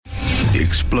the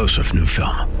explosive new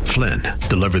film, Flynn,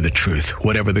 deliver the truth,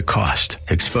 whatever the cost,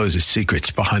 exposes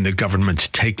secrets behind the government's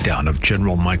takedown of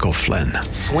General Michael Flynn.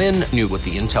 Flynn knew what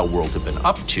the intel world had been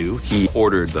up to. He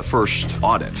ordered the first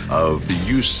audit of the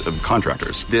use of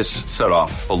contractors. This set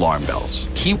off alarm bells.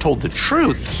 He told the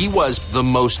truth. He was the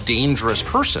most dangerous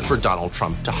person for Donald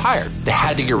Trump to hire. They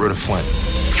had to get rid of Flynn.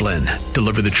 Flynn,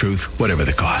 deliver the truth, whatever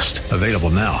the cost. Available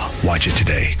now. Watch it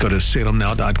today. Go to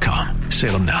salemnow.com.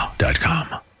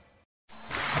 salemnow.com.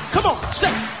 Come on,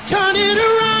 say, turn it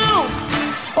around.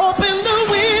 Open the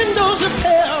windows of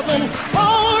heaven.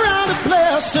 Pour out a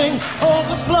blessing,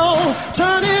 overflow.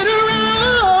 Turn it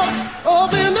around.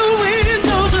 Open the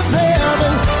windows of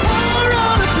heaven. Pour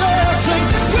out a blessing.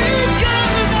 We've got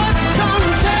that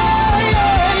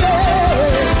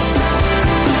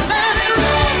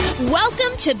contagion.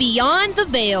 Welcome to Beyond the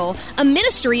Veil, a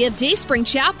ministry of Dayspring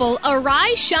Chapel.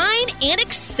 Arise, shine, and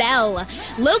excel.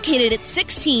 Located at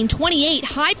 1628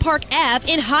 High Park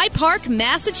Ave in Hyde Park,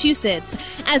 Massachusetts.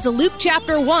 As Luke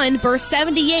chapter 1, verse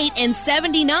 78 and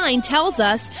 79 tells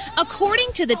us,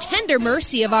 according to the tender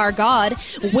mercy of our God,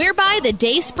 whereby the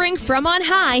dayspring from on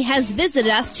high has visited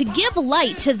us to give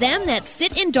light to them that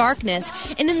sit in darkness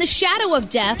and in the shadow of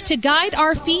death, to guide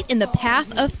our feet in the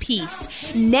path of peace.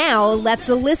 Now, let's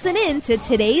listen in to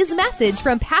today's message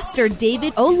from Pastor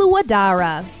David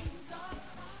Oluwadara.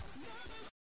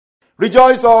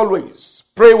 Rejoice always.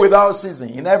 Pray without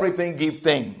ceasing. In everything give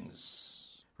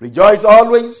thanks. Rejoice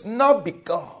always, not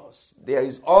because there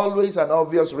is always an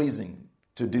obvious reason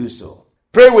to do so.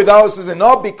 Pray without ceasing,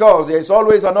 not because there is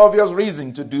always an obvious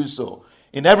reason to do so.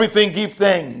 In everything give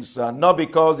thanks, not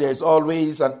because there is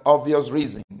always an obvious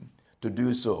reason to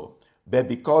do so, but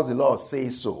because the Lord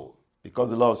says so.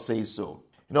 Because the Lord says so.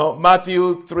 You know,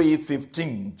 Matthew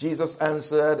 3:15, Jesus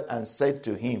answered and said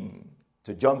to him,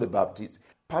 to John the Baptist,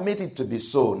 permit it to be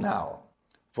so now,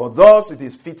 for thus it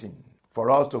is fitting for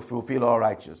us to fulfill all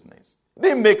righteousness. It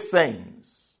didn't make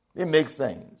sense. It makes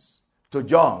sense to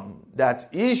John that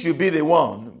he should be the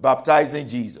one baptizing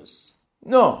Jesus.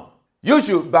 No, you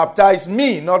should baptize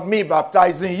me, not me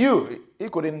baptizing you. He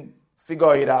couldn't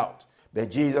figure it out.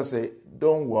 But Jesus said,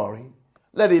 don't worry.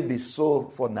 Let it be so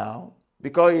for now,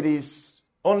 because it is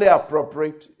only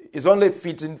appropriate, it's only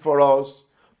fitting for us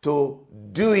to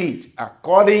do it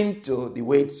according to the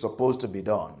way it's supposed to be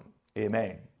done.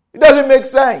 Amen. It doesn't make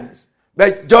sense,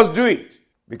 but just do it,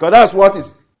 because that's what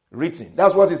is written.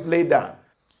 That's what is laid down.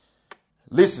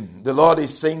 Listen, the Lord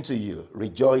is saying to you,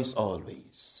 rejoice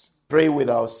always. Pray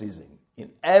without ceasing.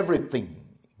 In everything,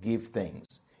 give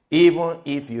thanks. Even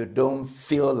if you don't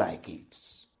feel like it.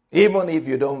 Even if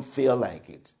you don't feel like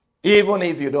it. Even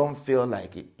if you don't feel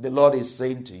like it. The Lord is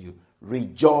saying to you,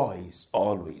 rejoice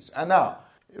always. And now,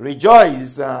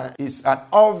 rejoice is an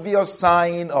obvious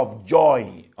sign of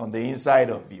joy on the inside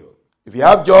of you. If you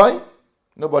have joy,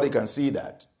 nobody can see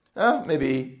that.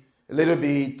 Maybe a little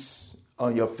bit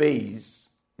on your face.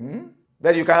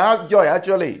 But you can have joy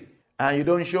actually, and you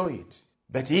don't show it.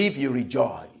 But if you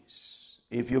rejoice,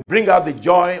 if you bring out the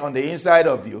joy on the inside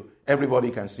of you,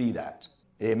 everybody can see that.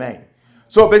 Amen.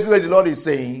 So basically the Lord is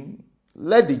saying,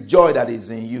 let the joy that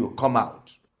is in you come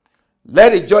out.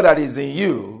 Let the joy that is in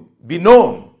you be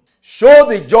known. Show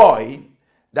the joy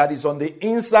that is on the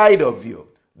inside of you.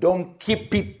 Don't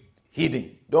keep it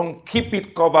hidden. Don't keep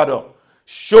it covered up.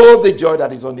 Show the joy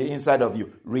that is on the inside of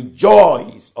you.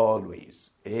 Rejoice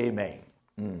always. Amen.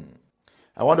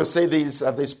 I want to say this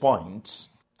at this point.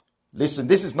 Listen,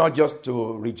 this is not just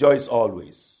to rejoice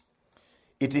always.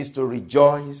 It is to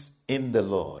rejoice in the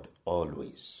Lord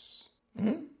always.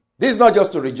 This is not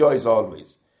just to rejoice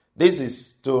always. This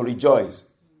is to rejoice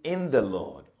in the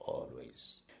Lord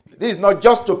always. This is not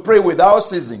just to pray without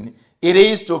ceasing. It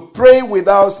is to pray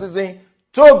without ceasing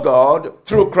to God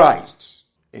through Christ.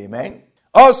 Amen.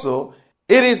 Also,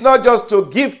 it is not just to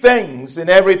give thanks in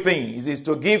everything. It is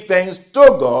to give thanks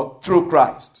to God through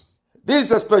Christ. This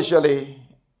is especially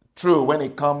true when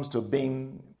it comes to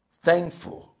being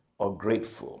thankful or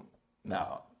grateful.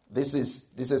 Now, this is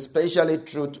especially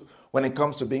true when it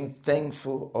comes to being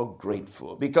thankful or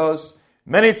grateful, because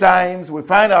many times we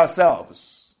find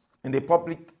ourselves in the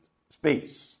public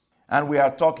space and we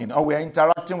are talking or we are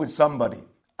interacting with somebody,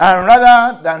 and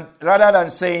rather than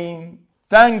saying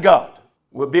thank God,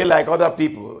 we'll be like other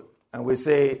people and we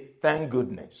say thank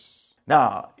goodness.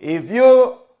 Now, if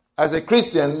you as a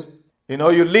Christian, you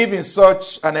live in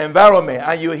such an environment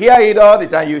and you hear it all the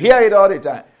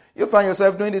time, you find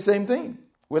yourself doing the same thing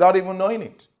without even knowing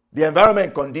it. The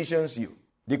environment conditions you.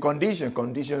 The condition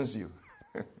conditions you.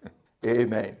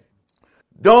 Amen.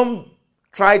 Don't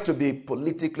try to be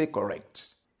politically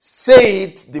correct. Say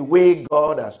it the way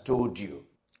God has told you.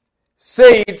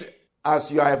 Say it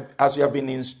as you have been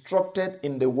instructed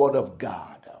in the word of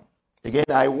God. Again,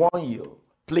 I warn you,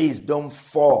 please don't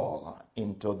fall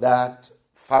into that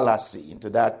fallacy, into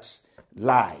that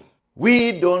lie.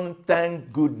 We don't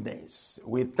thank goodness,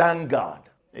 we thank God.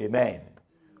 Amen.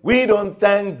 We don't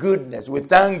thank goodness, we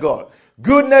thank God.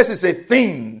 Goodness is a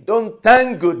thing. Don't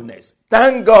thank goodness.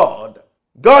 Thank God,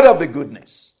 God of the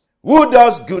goodness. Who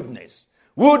does goodness?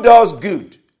 Who does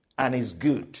good and is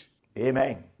good?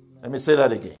 Amen. Let me say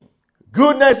that again.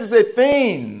 Goodness is a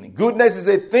thing. Goodness is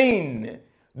a thing.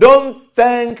 Don't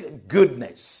thank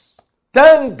goodness.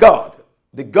 Thank God,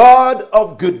 the God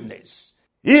of goodness.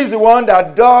 He is the one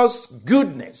that does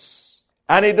goodness.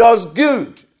 And he does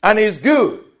good. And is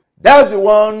good. That's the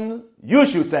one you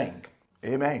should thank.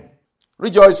 Amen.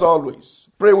 Rejoice always.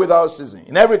 Pray without ceasing.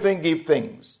 In everything give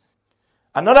thanks.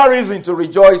 Another reason to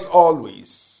rejoice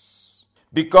always,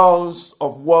 because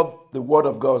of what the Word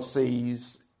of God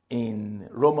says in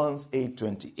Romans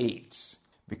 8:28.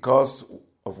 Because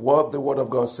of what the Word of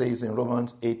God says in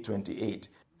Romans 8:28.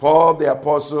 Paul the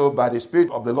apostle by the Spirit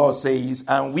of the Lord says,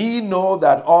 and we know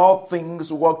that all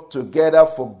things work together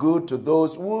for good to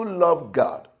those who love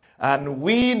God. And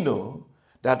we know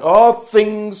that all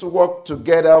things work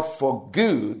together for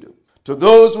good to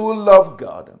those who love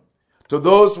God, to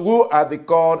those who are the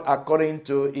called according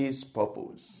to his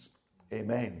purpose.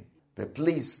 Amen. But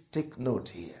please take note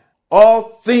here. All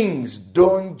things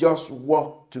don't just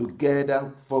work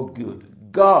together for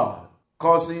good. God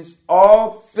causes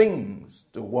all things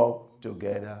to work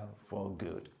together for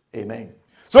good. Amen.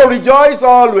 So rejoice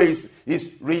always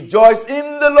is rejoice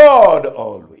in the Lord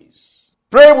always.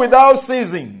 Pray without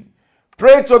ceasing.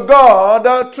 Pray to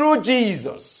God through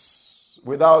Jesus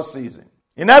without ceasing.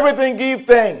 In everything give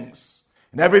thanks.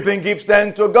 In everything give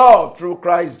thanks to God through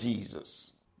Christ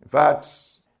Jesus. In fact,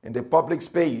 in the public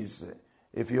space,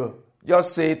 if you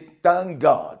just say thank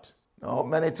God,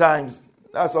 many times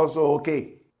that's also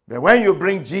okay. But when you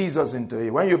bring Jesus into it,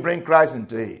 when you bring Christ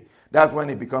into it, that's when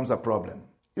it becomes a problem.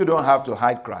 You don't have to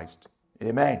hide Christ.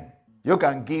 Amen. You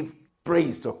can give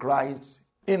praise to Christ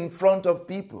in front of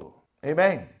people.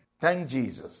 Amen. Thank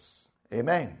Jesus.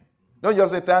 Amen. Don't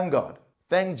just say thank God.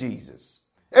 Thank Jesus.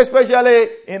 Especially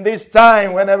in this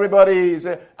time when everybody is,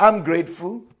 I'm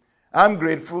grateful. I'm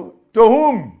grateful. To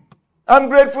whom? I'm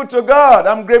grateful to God.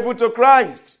 I'm grateful to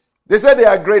Christ. They say they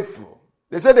are grateful.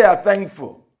 They say they are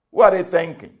thankful. Who are they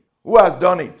thanking? Who has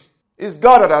done it? It's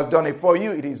God that has done it for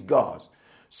you. It is God.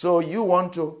 So you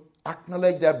want to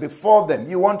acknowledge that before them.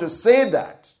 You want to say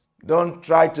that. Don't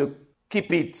try to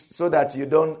keep it so that you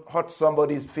don't hurt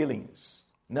somebody's feelings.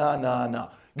 No.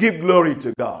 Give glory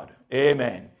to God.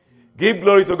 Amen. Give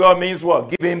glory to God means what?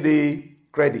 Give him the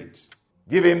credit.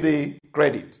 Give him the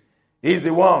credit. He's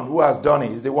the one who has done it.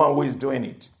 He's the one who is doing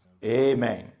it.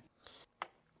 Amen.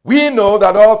 We know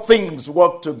that all things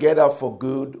work together for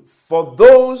good for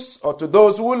those or to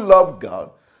those who love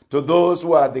God, to those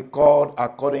who are the called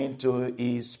according to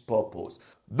his purpose.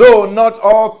 Though not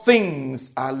all things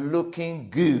are looking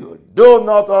good. Though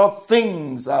not all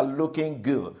things are looking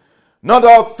good. Not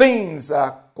all things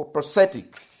are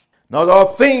copacetic. Not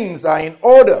all things are in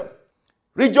order.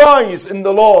 Rejoice in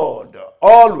the Lord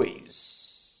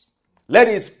always. Let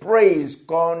his praise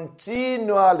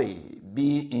continually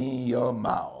be in your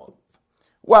mouth.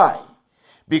 Why?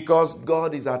 Because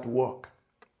God is at work.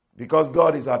 Because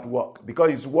God is at work. Because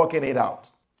he's working it out.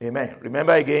 Amen.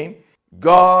 Remember again,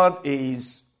 God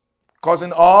is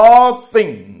causing all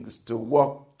things to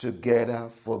work together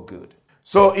for good.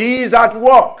 So he is at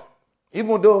work,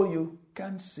 even though you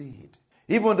can't see it.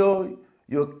 Even though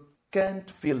you can't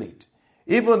feel it.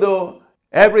 Even though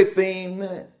everything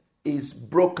is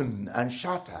broken and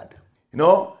shattered.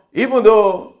 Even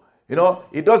though,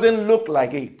 it doesn't look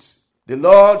like it. The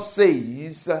Lord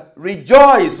says,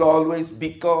 rejoice always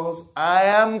because I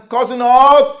am causing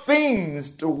all things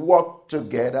to work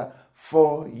together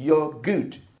for your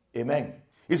good. Amen.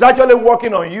 He's actually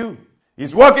working on you.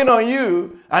 He's working on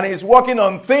you and he's working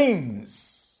on things.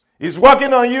 He's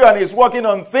working on you and he's working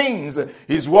on things.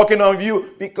 He's working on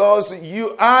you because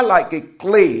you are like a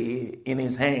clay in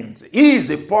his hands. He is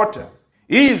the potter.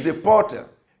 He is the potter.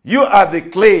 You are the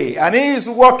clay and he is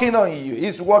working on you.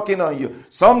 He's working on you.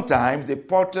 Sometimes the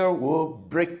potter will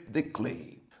break the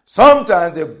clay.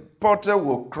 Sometimes the potter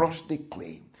will crush the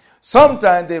clay.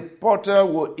 Sometimes the potter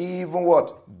will even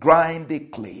grind the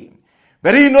clay.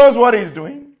 But he knows what he's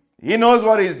doing. He knows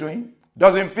what he's doing.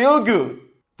 Doesn't feel good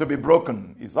to be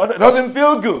broken. It doesn't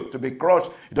feel good to be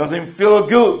crushed. It doesn't feel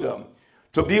good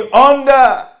to be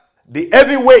under the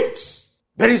heavy weight.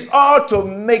 But it's all to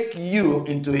make you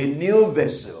into a new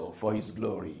vessel for his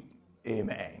glory.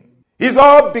 Amen. It's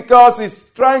all because he's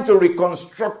trying to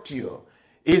reconstruct you.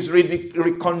 He's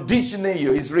reconditioning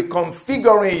you. He's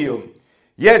reconfiguring you.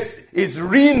 Yes, he's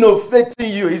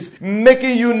renovating you. He's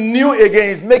making you new again.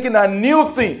 He's making a new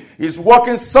thing. He's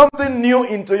working something new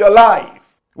into your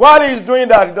life. While he's doing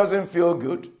that, it doesn't feel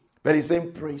good. But he's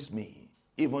saying, praise me,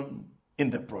 even in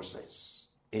the process.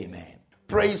 Amen.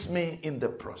 Praise me in the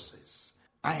process.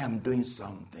 I am doing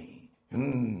something.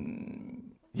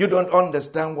 You don't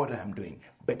understand what I'm doing,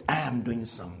 but I am doing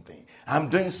something. I'm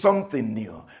doing something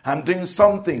new. I'm doing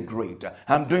something greater.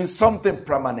 I'm doing something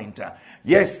permanent.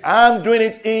 Yes, I'm doing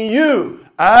it in you,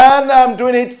 and I'm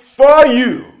doing it for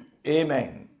you.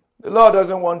 Amen. The Lord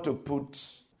doesn't want to put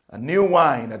a new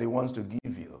wine that he wants to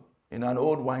give you in an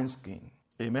old wineskin.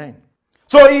 Amen.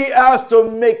 So he has to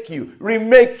make you,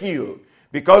 remake you,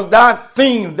 because that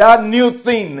thing, that new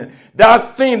thing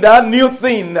that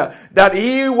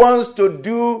he wants to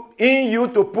do in you,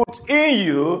 to put in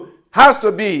you, has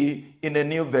to be in a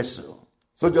new vessel.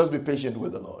 So just be patient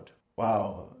with the Lord.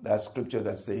 Wow, that scripture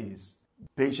that says,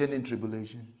 patient in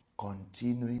tribulation,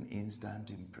 continuing instant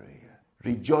in prayer,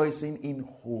 rejoicing in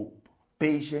hope,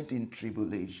 patient in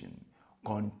tribulation,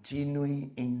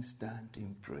 continuing instant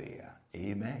in prayer.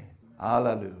 Amen.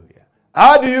 Hallelujah.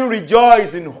 How do you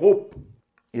rejoice in hope?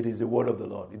 It is the word of the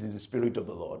Lord. It is the Spirit of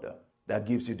the Lord that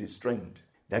gives you the strength,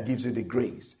 that gives you the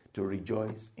grace to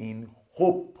rejoice in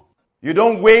hope. You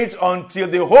don't wait until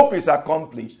the hope is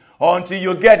accomplished or until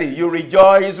you get it. You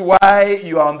rejoice while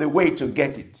you are on the way to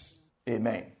get it.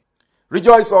 Amen.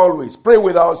 Rejoice always. Pray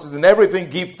without ceasing. Everything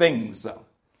give thanks.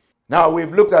 Now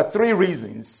we've looked at 3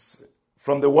 reasons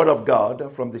from the Word of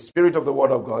God, from the Spirit of the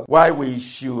Word of God, why we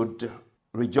should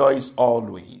rejoice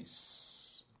always.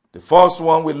 The first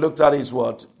one we looked at is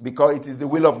what? Because it is the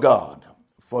will of God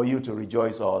for you to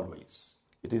rejoice always.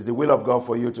 It is the will of God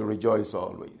for you to rejoice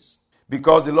always.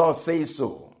 Because the Lord says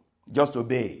so. Just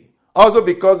obey. Also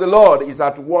because the Lord is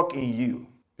at work in you.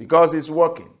 Because he's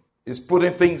working. He's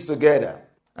putting things together.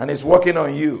 And he's working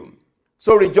on you.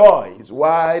 So rejoice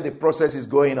while the process is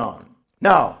going on.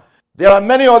 Now, there are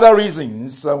many other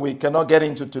reasons we cannot get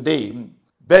into today.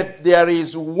 But there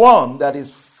is one that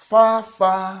is far,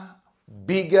 far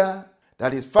bigger,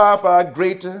 that is far, far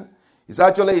greater. It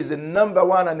actually is the number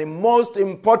one and the most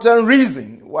important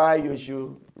reason why you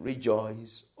should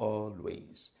rejoice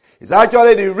always. It's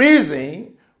actually the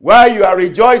reason why you are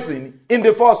rejoicing in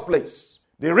the first place.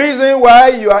 The reason why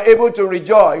you are able to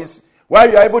rejoice, why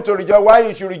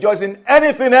you should rejoice in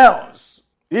anything else,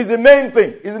 is the main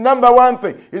thing, is the number one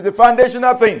thing, is the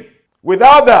foundational thing.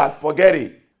 Without that, forget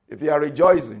it. If you are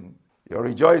rejoicing, your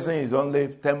rejoicing is only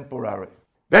temporary.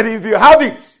 But if you have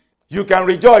it, you can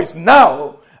rejoice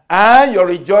now, and your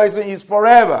rejoicing is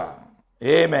forever.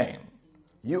 Amen.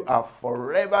 You are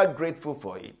forever grateful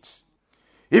for it.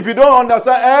 If you don't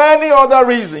understand any other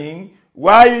reason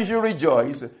why you should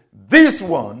rejoice, this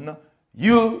one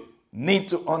you need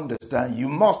to understand. You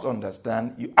must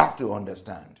understand. You have to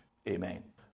understand. Amen.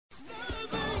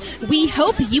 We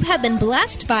hope you have been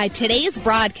blessed by today's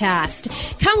broadcast.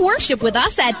 Come worship with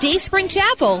us at Dayspring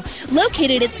Chapel,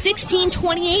 located at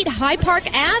 1628 High Park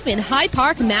Ave in High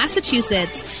Park,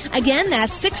 Massachusetts. Again,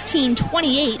 that's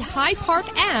 1628 High Park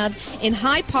Ave in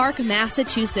High Park,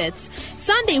 Massachusetts.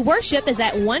 Sunday worship is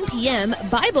at 1 p.m.,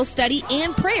 Bible study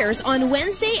and prayers on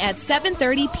Wednesday at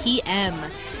 7:30 p.m.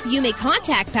 You may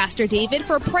contact Pastor David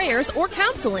for prayers or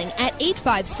counseling at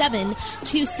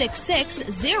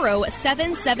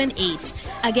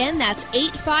 857-266-0778. Again, that's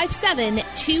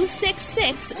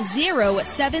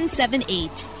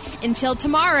 857-266-0778. Until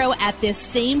tomorrow at this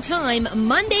same time,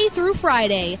 Monday through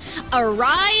Friday,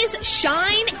 arise,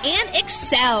 shine, and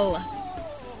excel.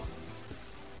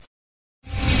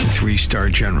 3-star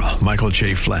General Michael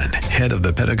J. Flynn, head of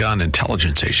the Pentagon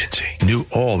Intelligence Agency, knew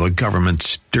all the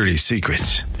government's dirty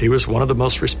secrets. He was one of the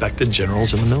most respected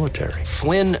generals in the military.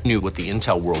 Flynn knew what the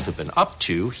intel world had been up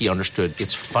to. He understood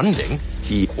its funding.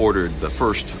 He ordered the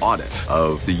first audit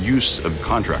of the use of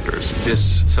contractors.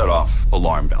 This set off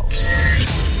alarm bells.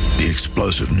 The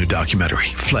explosive new documentary,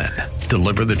 Flynn,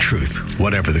 Deliver the Truth,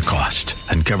 Whatever the Cost,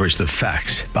 uncovers the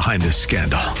facts behind this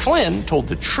scandal. Flynn told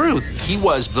the truth. He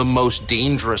was the most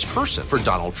dangerous person for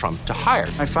Donald Trump to hire.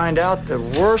 I find out the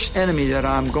worst enemy that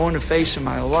I'm going to face in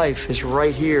my life is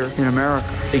right here in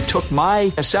America. They took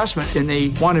my assessment and they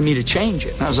wanted me to change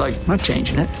it. And I was like, I'm not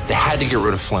changing it. They had to get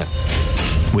rid of Flynn.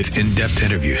 With in-depth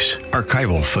interviews,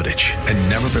 archival footage, and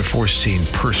never-before-seen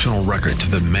personal records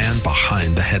of the man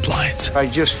behind the headlines. I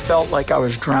just felt like I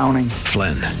was drowning.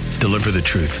 Flynn, Deliver the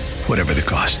Truth, Whatever the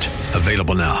Cost.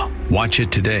 Available now. Watch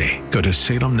it today. Go to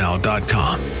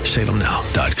salemnow.com.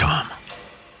 salemnow.com.